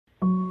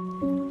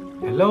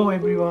Hello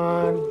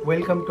everyone,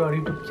 welcome to our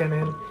YouTube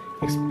channel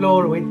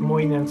Explore with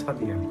Moin and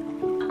Sadia.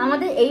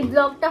 আমাদের এই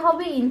ব্লগটা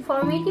হবে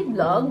ইনফরমেটিভ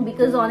ব্লগ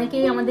বিকজ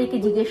অনেকেই আমাদেরকে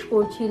জিজ্ঞেস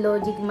করছিল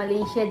যে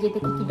মালয়েশিয়া যেতে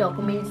কি কি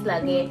ডকুমেন্টস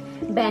লাগে,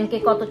 ব্যাংকে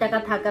কত টাকা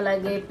থাকা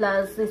লাগে,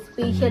 প্লাস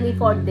স্পেশালি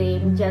ফর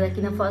দেম যারা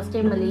কিনা ফার্স্ট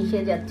টাইম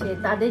মালয়েশিয়া যাচ্ছে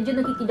তাদের জন্য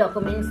কি কি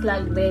ডকুমেন্টস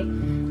লাগবে।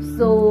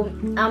 সো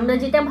আমরা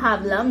যেটা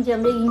ভাবলাম যে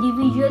আমরা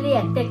ইন্ডিভিজুয়ালি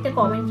একটা একটা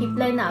কমেন্ট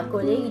রিপ্লাই না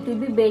করে ইট উইল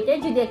বি বেটার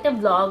যদি একটা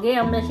ব্লগে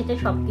আমরা সেটা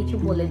সবকিছু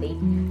বলে দিই,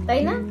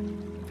 তাই না?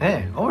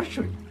 হ্যাঁ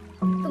অবশ্যই।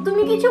 তো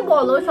তুমি কিছু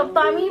বলো, সব তো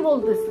আমিই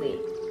বলতেছি।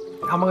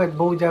 আমাকে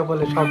বউ যা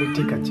বলে সবই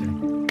ঠিক আছে।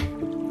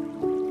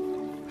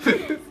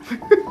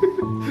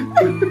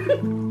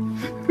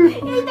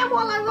 এইটা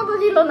বলার কথা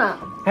ছিল না।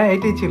 হ্যাঁ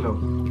এটাই ছিল,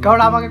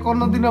 কারণ আমাকে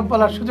কোনোদিনও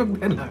বলার সুযোগ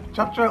দেয় না,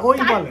 সবসময় ওই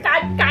বলে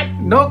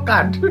নো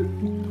কাট,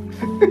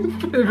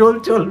 রোল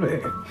চলবে।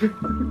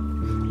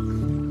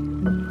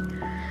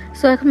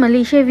 সো এখন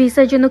মালয়েশিয়া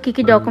ভিসার জন্য কি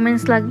কি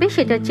ডকুমেন্টস লাগবে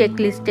সেটা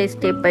চেকলিস্টে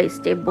স্টেপ বাই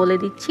স্টেপ বলে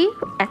দিচ্ছি।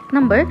 এক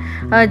নম্বর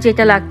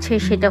যেটা লাগছে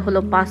সেটা হলো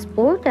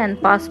পাসপোর্ট, অ্যান্ড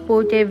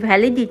পাসপোর্টের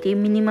ভ্যালিডিটি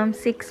মিনিমাম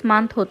 6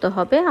 মান্থ হতে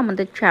হবে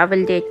আমাদের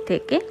ট্রাভেল ডেট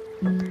থেকে।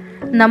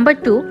 Number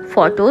 2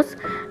 photos,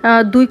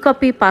 2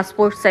 copy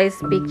passport size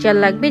picture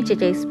লাগবে,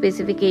 যেটা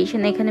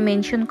স্পেসিফিকেশন এখানে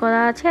মেনশন করা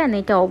আছে, অ্যান্ড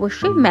এটা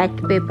অবশ্যই ম্যাট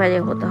পেপারে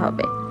হতে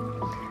হবে।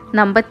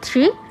 Number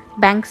 3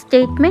 bank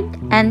statement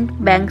and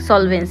bank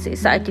solvency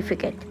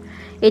certificate,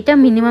 এটা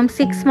মিনিমাম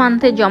 6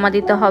 মান্থে জমা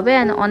দিতে হবে।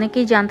 অ্যান্ড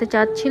অনেকেই জানতে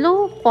চাচ্ছিল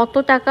কত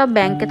টাকা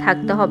ব্যাংকে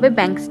থাকতে হবে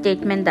ব্যাংক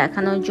স্টেটমেন্ট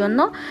দেখানোর জন্য।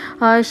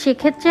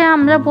 সেক্ষেত্রে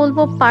আমরা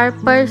বলবো পার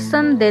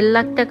পারসন 1.5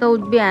 লাখ টাকা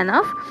would be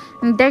enough,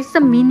 that's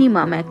the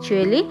minimum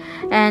actually.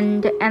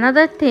 And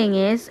another thing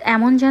is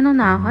এমন যেন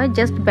না হয়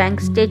জাস্ট ব্যাংক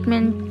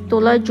স্টেটমেন্ট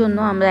তোলার জন্য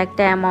আমরা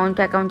একটা অ্যামাউন্ট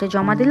অ্যাকাউন্টে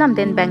জমা দিলাম,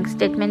 দেন ব্যাংক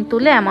স্টেটমেন্ট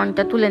তুলে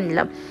অ্যামাউন্টটা তুলে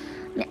নিলাম।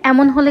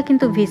 এমন হলে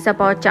কিন্তু ভিসা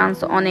পাওয়ার চান্স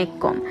অনেক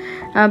কম।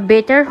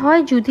 বেটার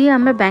হয় যদি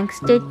আমরা ব্যাংক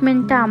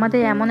স্টেটমেন্টটা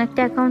আমাদের এমন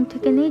একটা অ্যাকাউন্ট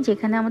থেকে নিই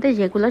যেখানে আমাদের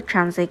রেগুলার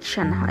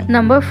ট্রানজ্যাকশন হয়।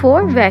 নাম্বার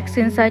 4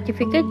 ভ্যাকসিন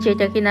সার্টিফিকেট,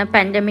 যেটা কিনা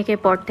প্যান্ডেমিকের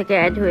পর থেকে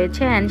অ্যাড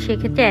হয়েছে, অ্যান্ড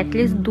সেক্ষেত্রে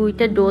অ্যাটলিস্ট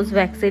 2টা ডোজ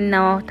ভ্যাকসিন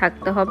নেওয়া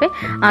থাকতে হবে,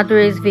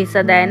 আদারওয়াইজ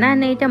ভিসা দেয় না।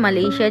 অ্যান্ড এটা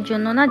মালয়েশিয়ার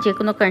জন্য না, যে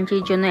কোনো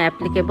কান্ট্রির জন্য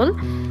applicable.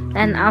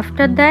 And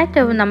after that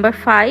number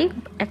 5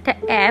 একটা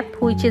অ্যাপ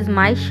হুইচ ইজ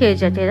মাই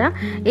সেজাটেরা,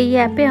 এই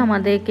অ্যাপে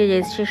আমাদেরকে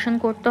রেজিস্ট্রেশন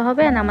করতে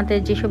হবে, অ্যান্ড আমাদের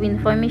যেসব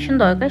ইনফরমেশন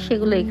দরকার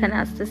সেগুলো এখানে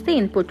আস্তে আস্তে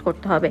ইনপুট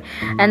করতে হবে।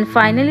 অ্যান্ড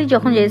ফাইনালি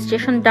যখন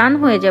রেজিস্ট্রেশন ডান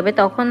হয়ে যাবে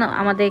তখন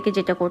আমাদেরকে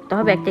যেটা করতে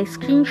হবে একটা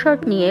স্ক্রিনশট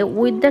নিয়ে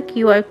উইথ দ্য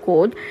কিউআর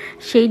কোড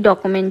সেই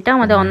ডকুমেন্টটা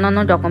আমাদের অন্যান্য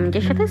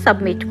ডকুমেন্টের সাথে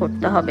সাবমিট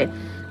করতে হবে।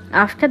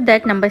 আফটার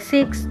দ্যাট নাম্বার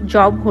 6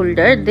 জব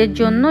হোল্ডারদের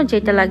জন্য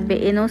যেটা লাগবে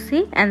NOC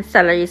and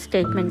salary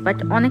statement, but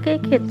অনেকের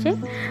ক্ষেত্রে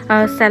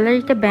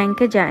স্যালারিটা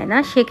ব্যাংকে যায় না,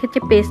 সেক্ষেত্রে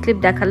পে স্লিপ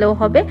দেখালেও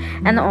হবে,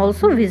 and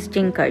also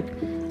visiting card.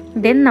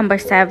 Then number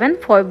 7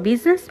 for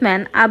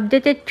businessman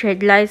updated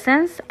trade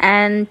license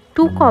and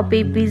 2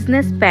 copy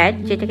business pad,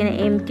 যেটা কিনা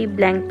empty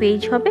blank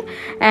page হবে,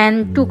 and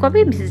 2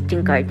 copy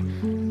visiting card.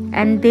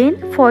 And then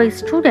for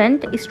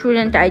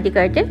student ID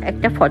card-এর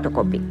একটা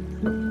photocopy।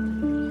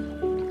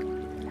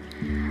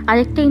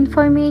 আরেকটা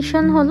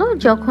ইনফরমেশন হলো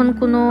যখন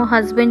কোনো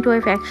husband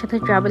wife একসাথে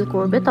travel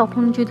করবে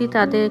তখন যদি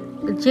তাদের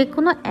যে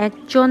কোনো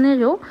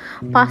একজনেরও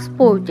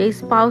পাসপোর্টে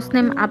স্পাউস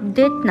নেম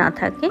আপডেট না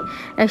থাকে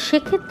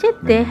সেক্ষেত্রে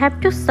they have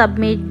to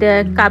submit the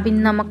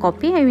কাবিননামা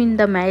copy, I mean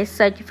the marriage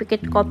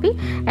certificate copy,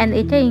 and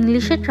এটা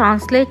ইংলিশে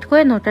ট্রান্সলেট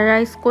করে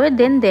নোটারাইজ করে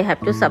দেন দে হ্যাভ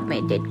টু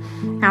সাবমিট ইট।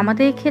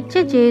 আমাদের ক্ষেত্রে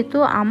যেহেতু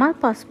আমার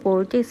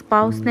পাসপোর্টে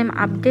স্পাউস নেম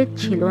আপডেট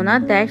ছিল না,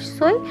 that's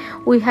why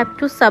we have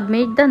to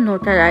submit the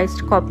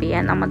notarised copy,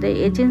 and আমাদের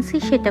এজেন্সি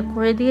সেটা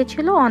করে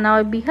দিয়েছিল on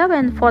our behalf,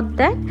 and for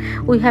that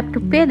we have to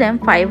pay them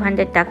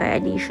 500 টাকা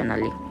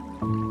additionally,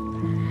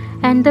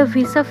 and the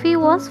visa fee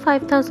was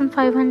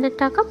 5,500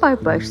 টাকা per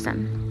person.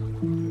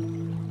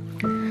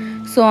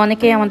 So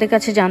অনেকেই আমাদের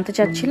কাছে জানতে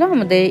চাচ্ছিল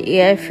আমাদের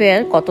এয়ার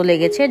ফেয়ার কত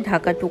লেগেছে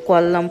Dhaka two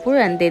Kuala Lumpur,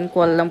 and then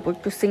Kuala Lumpur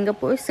to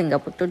Singapore,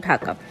 Singapore two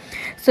Dhaka.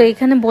 So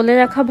এখানে বলে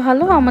রাখা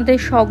ভালো আমাদের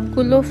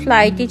সবগুলো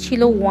ফ্লাইটই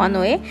ছিল ওয়ান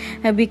ওয়ে,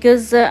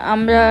 বিকজ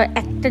আমরা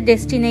একটা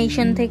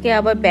ডেস্টিনেশন থেকে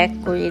আবার ব্যাক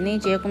করিনি,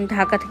 যেরকম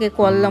ঢাকা থেকে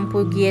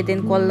কুয়ালালামপুর গিয়ে দেন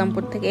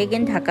কুয়ালালামপুর থেকে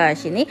এগেন ঢাকা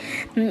আসিনি,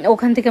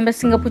 ওখান থেকে আমরা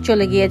সিঙ্গাপুর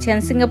চলে গিয়েছি,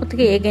 অ্যান্ড সিঙ্গাপুর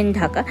থেকে এগেন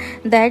ঢাকা।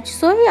 দ্যাটস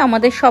ওয়াই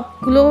আমাদের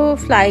সবগুলো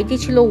ফ্লাইটই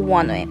ছিল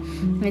ওয়ান ওয়ে,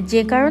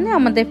 যে কারণে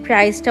আমাদের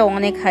প্রাইসটা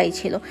অনেক হাই ছিল।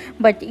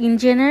 বাট ইন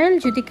জেনারেল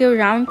যদি কেউ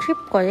রাউন্ড ট্রিপ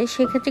করে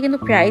সেক্ষেত্রে কিন্তু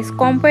প্রাইস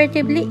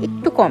কম্পারেটিভলি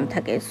একটু কম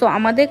থাকে। সো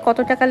আমাদের কত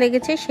টাকা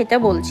লেগেছে সেটা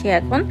বলছি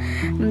এখন।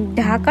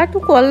 ঢাকা টু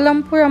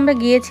কুয়ালালামপুর আমরা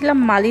গিয়েছিলাম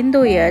মালিন্দো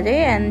এয়ারে,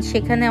 অ্যান্ড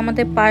সেখানে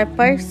আমাদের পার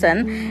পারসন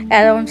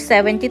অ্যারাউন্ড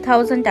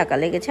 70,000 টাকা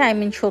লেগেছে, আই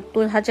মিন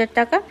 70,000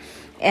 টাকা।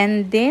 অ্যান্ড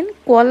দেন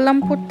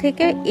কুয়ালালামপুর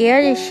থেকে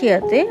এয়ার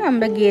এশিয়াতে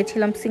আমরা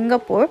গিয়েছিলাম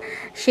সিঙ্গাপুর,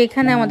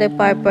 সেখানে আমাদের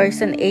per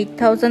person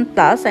 8,000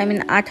 plus, I mean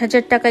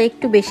 8,000 টাকা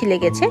একটু বেশি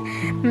লেগেছে।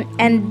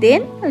 অ্যান্ড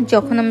দেন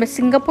যখন আমরা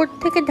সিঙ্গাপুর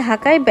থেকে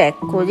ঢাকায় ব্যাক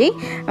করি,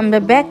 আমরা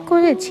ব্যাক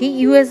করেছি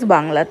ইউএস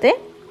বাংলাতে,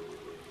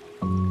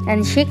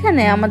 অ্যান্ড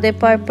সেখানে আমাদের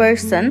পার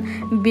পারসন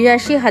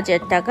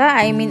 82,000 টাকা,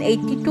 আই মিন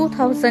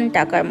 82,000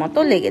 টাকার মতো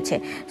লেগেছে।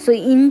 সো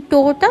ইন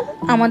টোটাল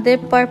আমাদের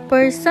পার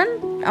পারসন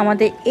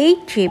আমাদের এই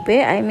ট্রিপে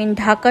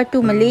Dhaka two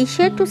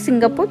Malaysia to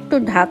Singapore two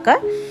Dhaka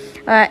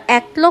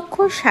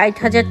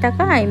 1,60,000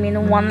 টাকা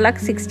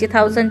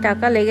 1,60,000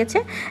 টাকা লেগেছে।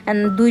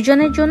 অ্যান্ড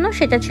দুইজনের জন্য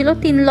সেটা ছিল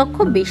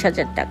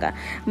 3,20,000 টাকা।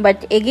 বাট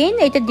এগেইন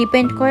এটা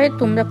ডিপেন্ড করে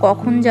তোমরা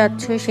কখন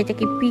যাচ্ছ, সেটা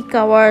কি peak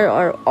hour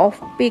R of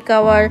peak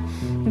hour,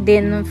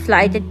 দেন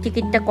ফ্লাইটের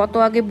টিকিটটা কত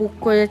আগে বুক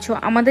করেছো।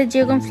 আমাদের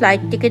যেরকম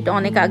ফ্লাইট টিকিট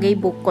অনেক আগেই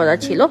বুক করা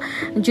ছিল।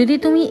 যদি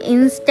তুমি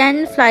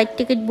ইনস্ট্যান্ট ফ্লাইট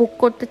টিকিট বুক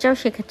করতে চাও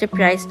সেক্ষেত্রে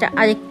প্রাইসটা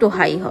আরেকটু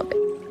হাই হবে।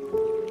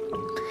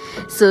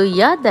 So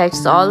yeah,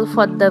 that's all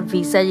for the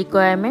visa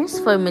requirements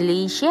for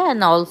Malaysia and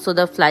also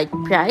the flight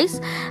price.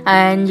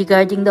 And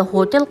regarding the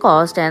hotel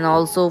cost and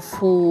also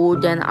food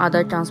and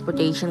other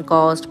transportation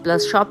cost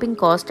plus shopping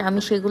cost,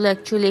 আমি সেগুলো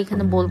actually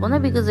এখানে বলবো না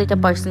because এটা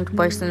person to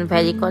person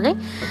vary করে.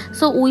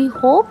 So we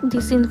hope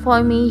this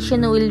information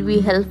will be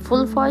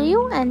helpful for you,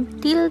 and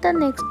till the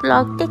next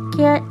vlog, take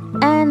care.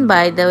 And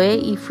by the way,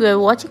 if you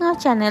are watching our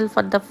channel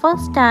for the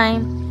first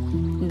time,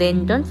 then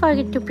don't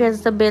forget to press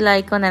the bell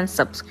icon and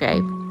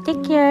subscribe.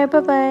 Take care.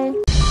 Bye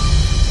bye.